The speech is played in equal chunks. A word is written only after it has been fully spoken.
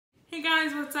Hey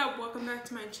guys, what's up? Welcome back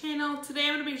to my channel. Today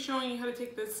I'm going to be showing you how to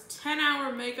take this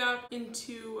 10-hour makeup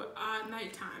into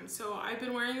nighttime. So I've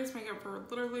been wearing this makeup for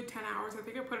literally 10 hours. I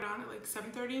think I put it on at like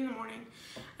 7:30 in the morning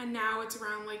and now it's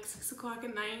around like 6 o'clock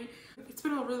at night. It's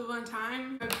been a really long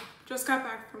time. I just got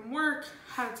back from work,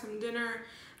 had some dinner,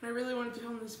 and I really wanted to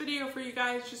film this video for you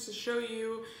guys just to show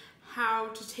you how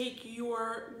to take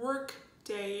your work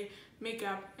day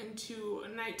makeup into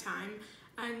nighttime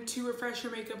and to refresh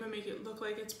your makeup and make it look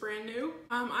like it's brand new.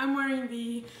 I'm wearing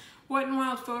the Wet n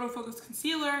Wild Photo Focus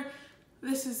Concealer.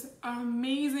 This is an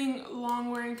amazing long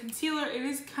wearing concealer. It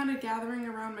is kind of gathering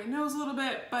around my nose a little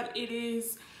bit, but it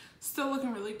is still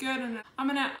looking really good. And I'm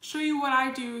gonna show you what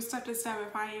I do step to step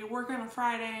if I work on a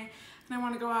Friday and I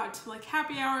want to go out to like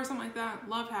happy hour or something like that.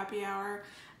 Love happy hour.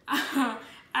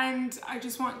 And I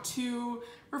just want to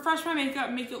refresh my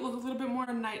makeup, make it look a little bit more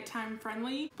nighttime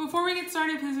friendly. Before we get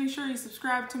started, please make sure you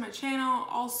subscribe to my channel.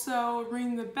 Also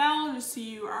ring the bell just so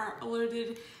you are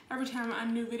alerted every time a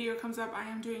new video comes up. I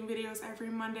am doing videos every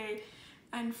Monday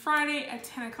and Friday at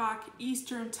 10 o'clock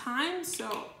Eastern time,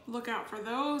 so look out for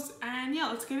those. And yeah,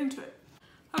 let's get into it.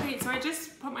 Okay, so I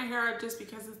just put my hair up just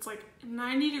because it's like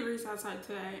 90 degrees outside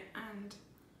today and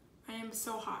I am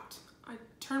so hot. I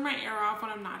turn my air off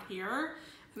when I'm not here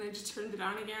and I just turned it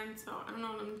on again, so I don't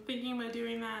know what I'm thinking about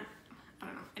doing that. I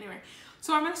don't know. Anyway,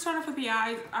 so I'm going to start off with the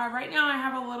eyes. Right now I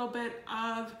have a little bit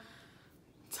of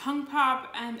tongue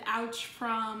pop and ouch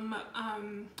from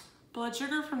Blood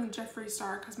Sugar from the Jeffree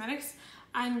Star Cosmetics,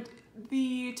 and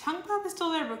the tongue pop is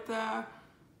still there, but the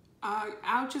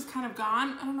ouch is kind of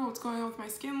gone. I don't know what's going on with my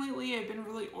skin lately. I've been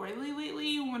really oily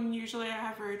lately when usually I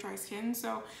have very dry skin,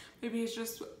 so maybe it's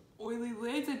just oily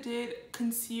lids. I did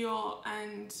conceal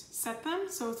and set them,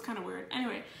 so it's kind of weird.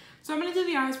 Anyway, so I'm going to do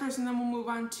the eyes first and then we'll move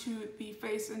on to the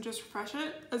face and just refresh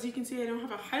it. As you can see, I don't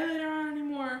have a highlighter on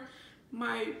anymore.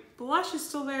 My blush is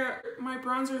still there. My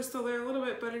bronzer is still there a little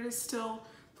bit, but it is still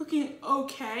looking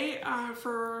okay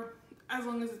for as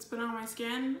long as it's been on my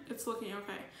skin. It's looking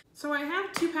okay. So I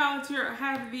have two palettes here. I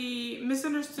have the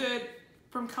Misunderstood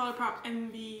from ColourPop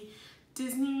and the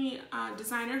Disney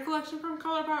designer collection from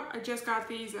ColourPop. I just got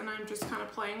these and I'm just kind of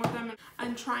playing with them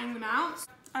and trying them out.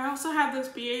 I also have this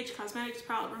BH Cosmetics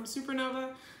palette from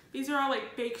Supernova. These are all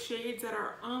like baked shades that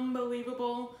are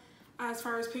unbelievable as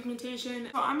far as pigmentation.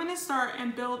 So I'm gonna start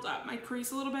and build up my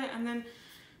crease a little bit, and then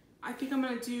I think I'm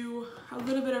gonna do a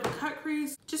little bit of a cut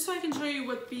crease just so I can show you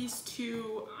what these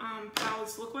two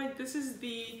palettes look like. This is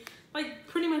the, like,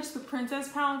 pretty much the Princess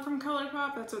palette from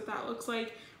ColourPop. That's what that looks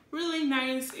like. Really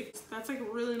nice. That's like a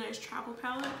really nice travel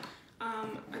palette.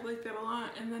 I like that a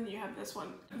lot. And then you have this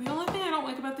one. The only thing I don't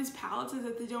like about these palettes is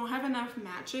that they don't have enough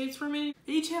matte shades for me.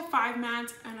 They each have 5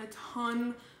 mattes and a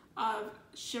ton of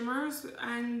shimmers,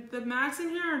 and the mattes in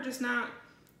here are just not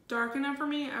dark enough for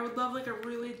me. I would love like a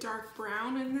really dark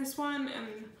brown in this one,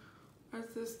 and I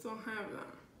just don't have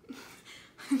that.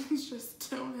 I just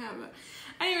don't have it.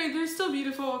 Anyway, they're still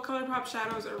beautiful. ColourPop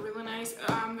shadows are really nice.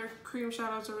 Their cream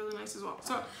shadows are really nice as well.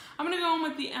 So I'm gonna go in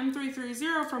with the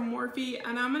M330 from Morphe,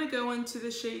 and I'm gonna go into the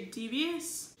shade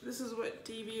Devious. This is what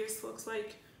Devious looks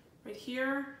like right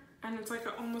here, and it's like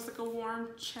almost like a warm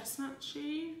chestnut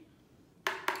shade.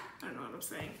 I don't know what I'm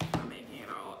saying. I'm making it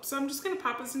all up. So I'm just gonna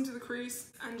pop this into the crease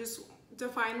and just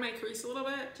define my crease a little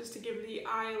bit, just to give the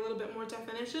eye a little bit more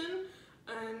definition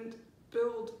and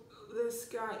build this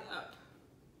guy up.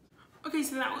 Okay,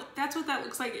 so that's what that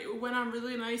looks like. It went on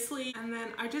really nicely. And then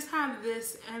I just have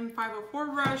this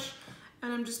M504 brush,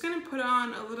 and I'm just gonna put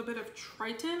on a little bit of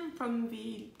Triton from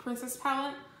the Princess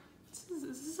palette. Is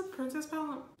this a Princess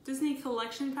palette? Disney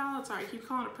Collection palette? Sorry, I keep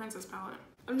calling it Princess palette.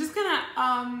 I'm just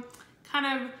gonna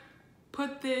kind of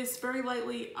put this very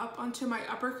lightly up onto my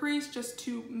upper crease just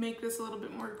to make this a little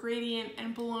bit more gradient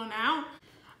and blown out.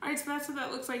 Alright, so that's what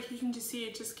that looks like. You can just see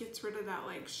it just gets rid of that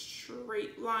like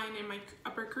straight line in my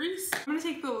upper crease. I'm gonna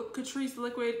take the Catrice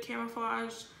Liquid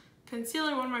Camouflage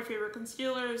Concealer, one of my favorite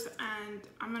concealers, and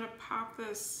I'm gonna pop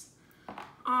this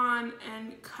on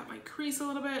and cut my crease a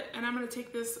little bit. And I'm gonna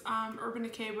take this Urban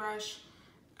Decay brush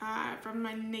from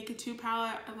my Naked 2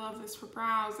 palette. I love this for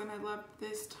brows, and I love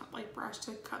this like brush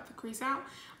to cut the crease out.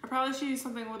 I probably should use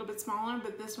something a little bit smaller,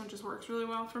 but this one just works really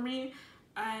well for me.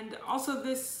 And also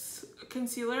this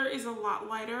concealer is a lot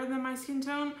lighter than my skin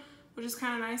tone, which is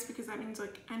kind of nice because that means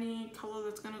like any color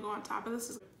that's going to go on top of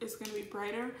this is going to be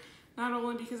brighter, not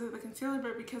only because of the concealer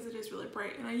but because it is really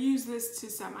bright, and I use this to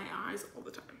set my eyes all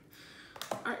the time.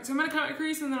 Alright, so I'm going to cut my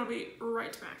crease and then I'll be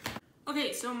right back.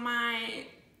 Okay, so my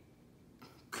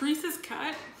crease is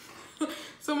cut.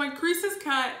 So my crease is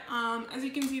cut. As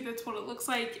you can see, that's what it looks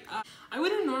like. I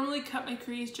wouldn't normally cut my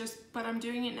crease, but I'm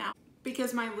doing it now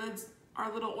because my lids are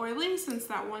a little oily since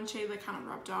that one shade like kind of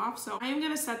rubbed off. So I am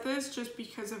gonna set this just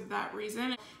because of that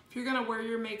reason. If you're gonna wear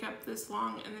your makeup this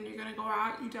long and then you're gonna go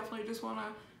out, you definitely just wanna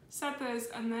set this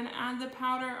and then add the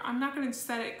powder. I'm not gonna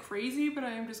set it crazy, but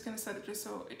I am just gonna set it just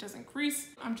so it doesn't crease.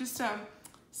 I'm just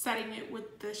setting it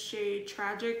with the shade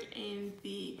Tragic in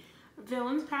the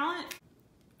Villains palette.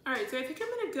 All right, so I think I'm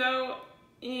gonna go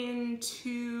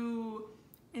into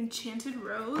Enchanted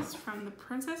Rose from the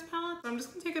Princess palette. So I'm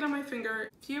just gonna take it on my finger.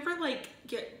 If you ever like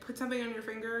put something on your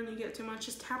finger and you get too much,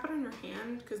 just tap it on your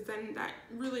hand, because then that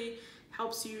really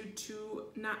helps you to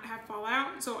not have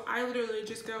fallout. So I literally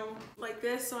just go like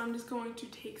this. So I'm just going to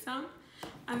take some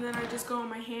and then I just go on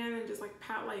my hand and just like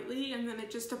pat lightly, and then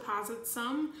it just deposits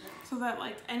some so that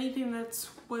like anything that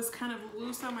was kind of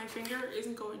loose on my finger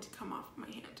isn't going to come off my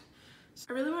hand.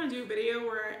 So I really want to do a video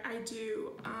where I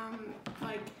do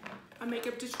like a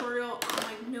makeup tutorial on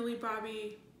like Millie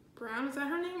Bobby Brown, is that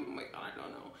her name? Oh my god, I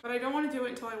don't know. But I don't want to do it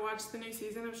until I watch the new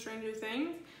season of Stranger Things.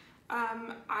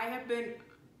 I have been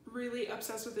really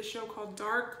obsessed with this show called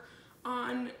Dark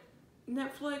on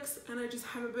Netflix, and I just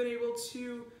haven't been able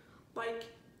to like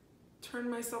turn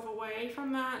myself away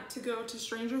from that to go to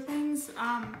Stranger Things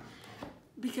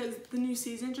because the new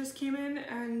season just came in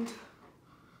and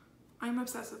I'm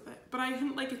obsessed with it. But I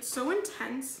can like, it's so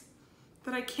intense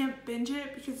that I can't binge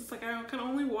it because it's like I can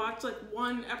only watch like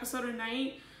one episode a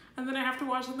night, and then I have to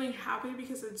watch something happy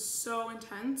because it's so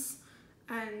intense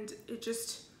and it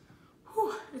just,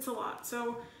 whew, it's a lot.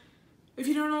 So if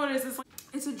you don't know what it is,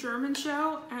 it's a German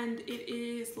show, and it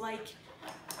is like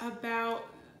about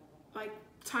like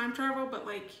time travel, but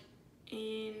like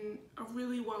in a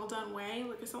really well done way.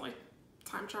 Like it's not like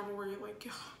time travel where you're like,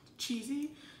 ugh,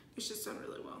 cheesy. It's just done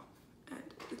really well and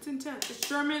it's intense. It's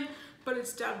German, but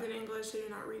it's dubbed in English, so you're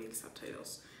not reading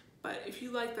subtitles. But if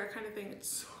you like that kind of thing, it's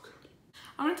so good.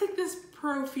 I'm gonna take this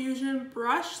Profusion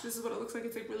brush. This is what it looks like.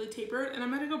 It's like really tapered, and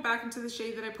I'm gonna go back into the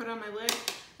shade that I put on my lid,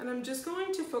 and I'm just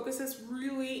going to focus this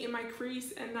really in my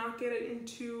crease and not get it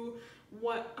into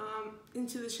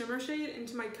into the shimmer shade,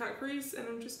 into my cut crease, and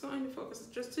I'm just going to focus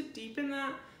it just to deepen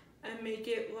that and make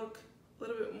it look a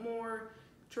little bit more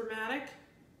dramatic.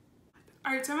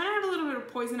 All right, so I'm gonna add a little bit of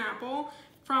Poison Apple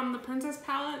from the Princess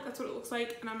palette. That's what it looks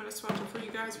like, and I'm gonna swatch it for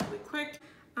you guys really quick.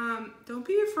 Don't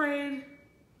be afraid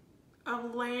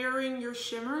of layering your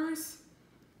shimmers.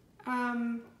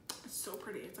 It's so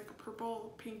pretty. It's like a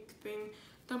purple pink thing.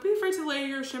 Don't be afraid to layer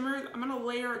your shimmers. I'm gonna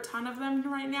layer a ton of them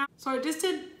right now. So I just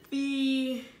did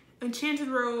the Enchanted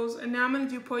Rose, and now I'm gonna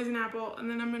do Poison Apple, and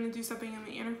then I'm gonna do something in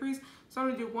the inner crease. So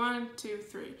I'm gonna do 1, 2,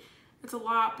 3. It's a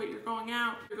lot, but you're going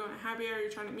out, you're going to happy hour,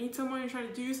 you're trying to meet someone, you're trying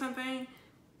to do something.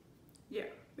 Yeah,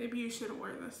 maybe you shouldn't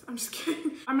wear this. I'm just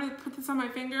kidding. I'm gonna put this on my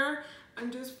finger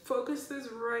and just focus this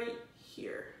right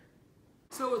here.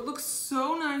 So it looks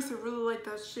so nice. I really like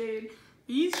that shade.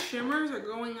 These shimmers are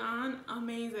going on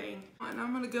amazing. And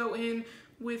I'm gonna go in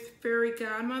with Fairy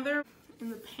Godmother. In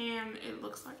the pan, it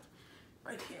looks like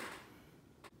right here.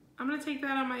 I'm gonna take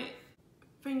that on my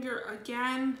finger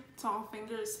again. It's all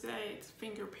fingers today. It's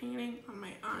finger painting on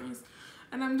my eyes.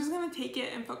 And I'm just gonna take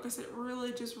it and focus it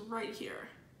really just right here.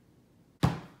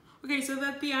 Okay, so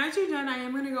that the eyes are done, I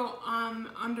am gonna go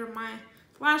under my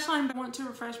lash line. I want to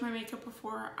refresh my makeup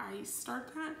before I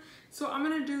start that. So I'm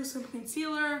gonna do some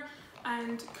concealer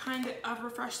and kind of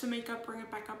refresh the makeup, bring it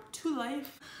back up to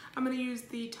life. I'm gonna use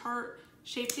the Tarte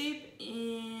Shape Tape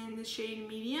in the shade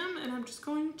Medium, and I'm just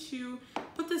going to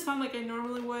put this on like I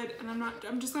normally would, and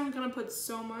I'm just not gonna put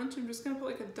so much. I'm just gonna put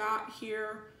like a dot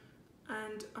here,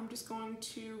 and I'm just going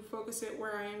to focus it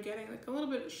where I am getting like a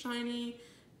little bit shiny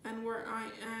and where I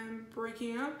am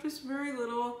breaking up just very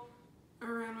little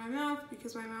around my mouth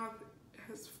because my mouth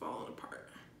has fallen apart.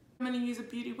 I'm gonna use a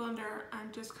beauty blender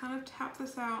and just kind of tap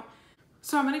this out.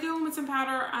 So I'm gonna go in with some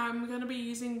powder. I'm gonna be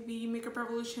using the Makeup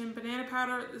Revolution banana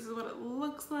powder. This is what it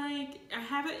looks like. I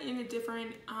have it in a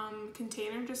different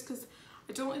container just because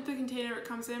I don't like the container it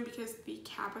comes in because the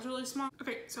cap is really small.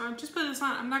 Okay, so I've just put this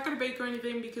on. I'm not gonna bake or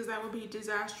anything because that would be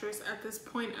disastrous at this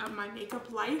point of my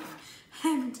makeup life.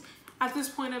 And at this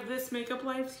point of this makeup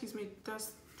life, excuse me,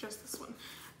 just this one.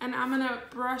 And I'm gonna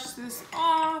brush this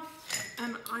off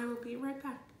and I will be right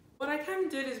back. What I kind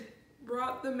of did is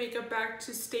brought the makeup back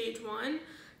to stage 1.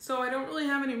 So I don't really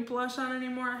have any blush on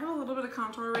anymore. I have a little bit of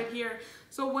contour right here.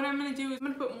 So what I'm gonna do is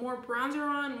I'm gonna put more bronzer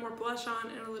on, more blush on,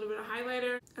 and a little bit of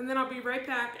highlighter. And then I'll be right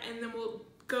back and then we'll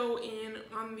go in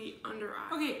on the under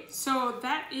eye. Okay, so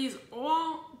that is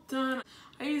all done.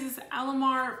 I use this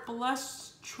Alamar Blush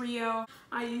Trio.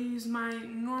 I use my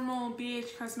normal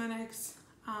BH Cosmetics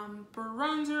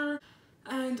bronzer,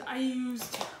 and I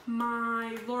used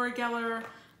my Laura Geller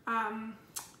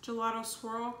Gelato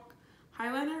Swirl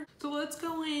highlighter. So let's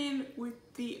go in with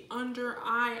the under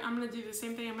eye. I'm gonna do the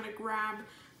same thing. I'm gonna grab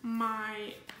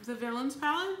the Villains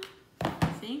palette.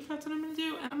 I think that's what I'm gonna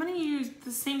do. And I'm gonna use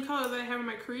the same color that I have in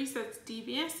my crease, that's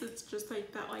Devious. It's just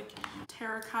like that like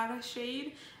terracotta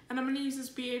shade. And I'm gonna use this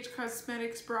BH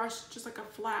Cosmetics brush, just like a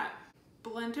flat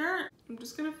blender. I'm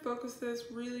just gonna focus this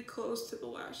really close to the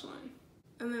lash line.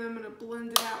 And then I'm gonna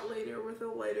blend it out later with a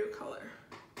lighter color.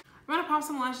 I'm gonna pop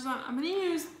some lashes on. I'm gonna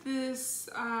use this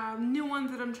new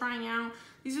ones that I'm trying out.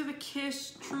 These are the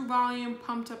Kiss True Volume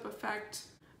Pumped Up Effect.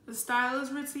 The style is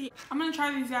ritzy. I'm gonna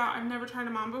try these out. I've never tried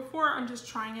them on before. I'm just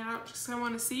trying it out just because I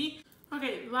want to see.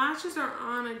 Okay, lashes are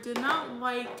on. I did not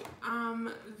like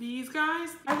these guys.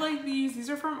 I like these. These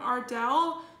are from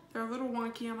Ardell. They're a little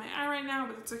wonky on my eye right now,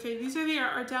 but it's okay. These are the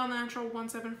Ardell Natural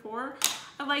 174.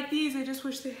 I like these. I just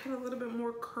wish they had a little bit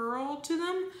more curl to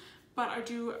them, but I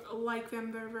do like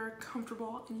them. They're very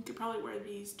comfortable, and you could probably wear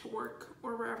these to work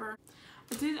or wherever.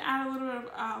 I did add a little bit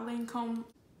of Lancome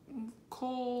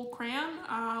Kohl Crayon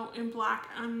in black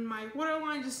on my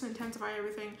waterline just to intensify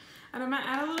everything. And I'm gonna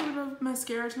add a little bit of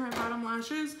mascara to my bottom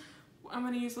lashes. I'm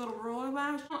gonna use a little roller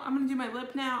lash. I'm gonna do my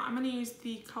lip now. I'm gonna use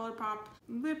the ColourPop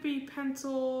Lippy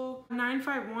Pencil.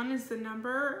 951 is the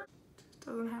number. It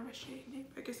doesn't have a shade name.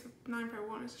 I guess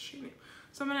 951 is a shade name.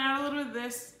 So I'm gonna add a little bit of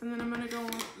this, and then I'm gonna go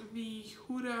with the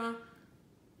Huda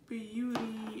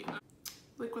Beauty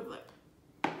liquid lip.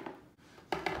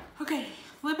 Okay,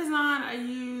 lip is on. I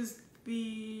used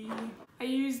the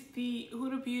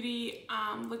Huda Beauty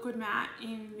liquid matte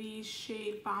in the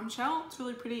shade Bombshell. It's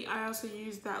really pretty. I also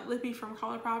used that Lippy from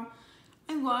ColourPop.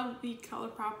 I love the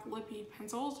ColourPop Lippy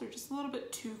pencils. They're just a little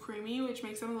bit too creamy, which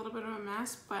makes them a little bit of a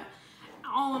mess, but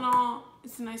all in all,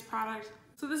 it's a nice product.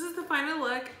 So this is the final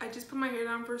look. I just put my hair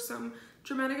down for some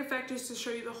dramatic effect just to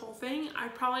show you the whole thing.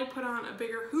 I'd probably put on a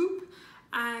bigger hoop,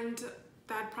 and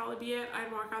that'd probably be it.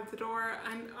 I'd walk out the door,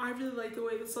 and I really like the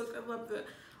way this looked. I love the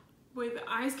way the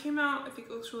eyes came out. I think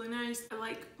it looks really nice. I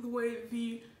like the way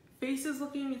the face is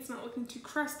looking. It's not looking too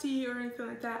crusty or anything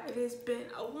like that. It has been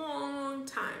a long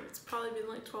time. It's probably been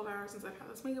like 12 hours since I've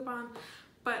had this makeup on,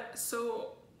 but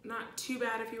so not too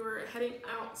bad if you were heading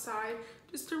outside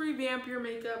just to revamp your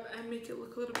makeup and make it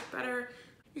look a little bit better.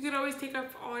 You could always take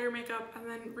off all your makeup and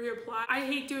then reapply. I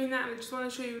hate doing that, and I just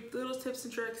want to show you little tips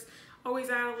and tricks. Always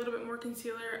add a little bit more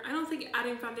concealer. I don't think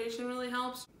adding foundation really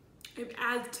helps. It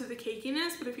adds to the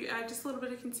cakiness, but if you add just a little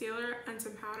bit of concealer and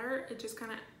some powder, it just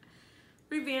kind of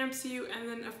revamps you. And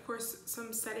then of course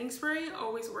some setting spray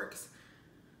always works.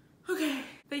 Okay,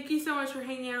 thank you so much for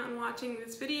hanging out and watching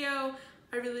this video.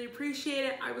 I really appreciate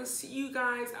it. I will see you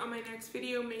guys on my next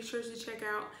video. Make sure to check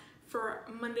out for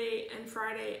Monday and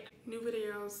Friday new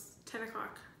videos, 10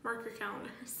 o'clock. Mark your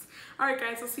calendars. All right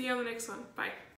guys, I'll see you on the next one. Bye.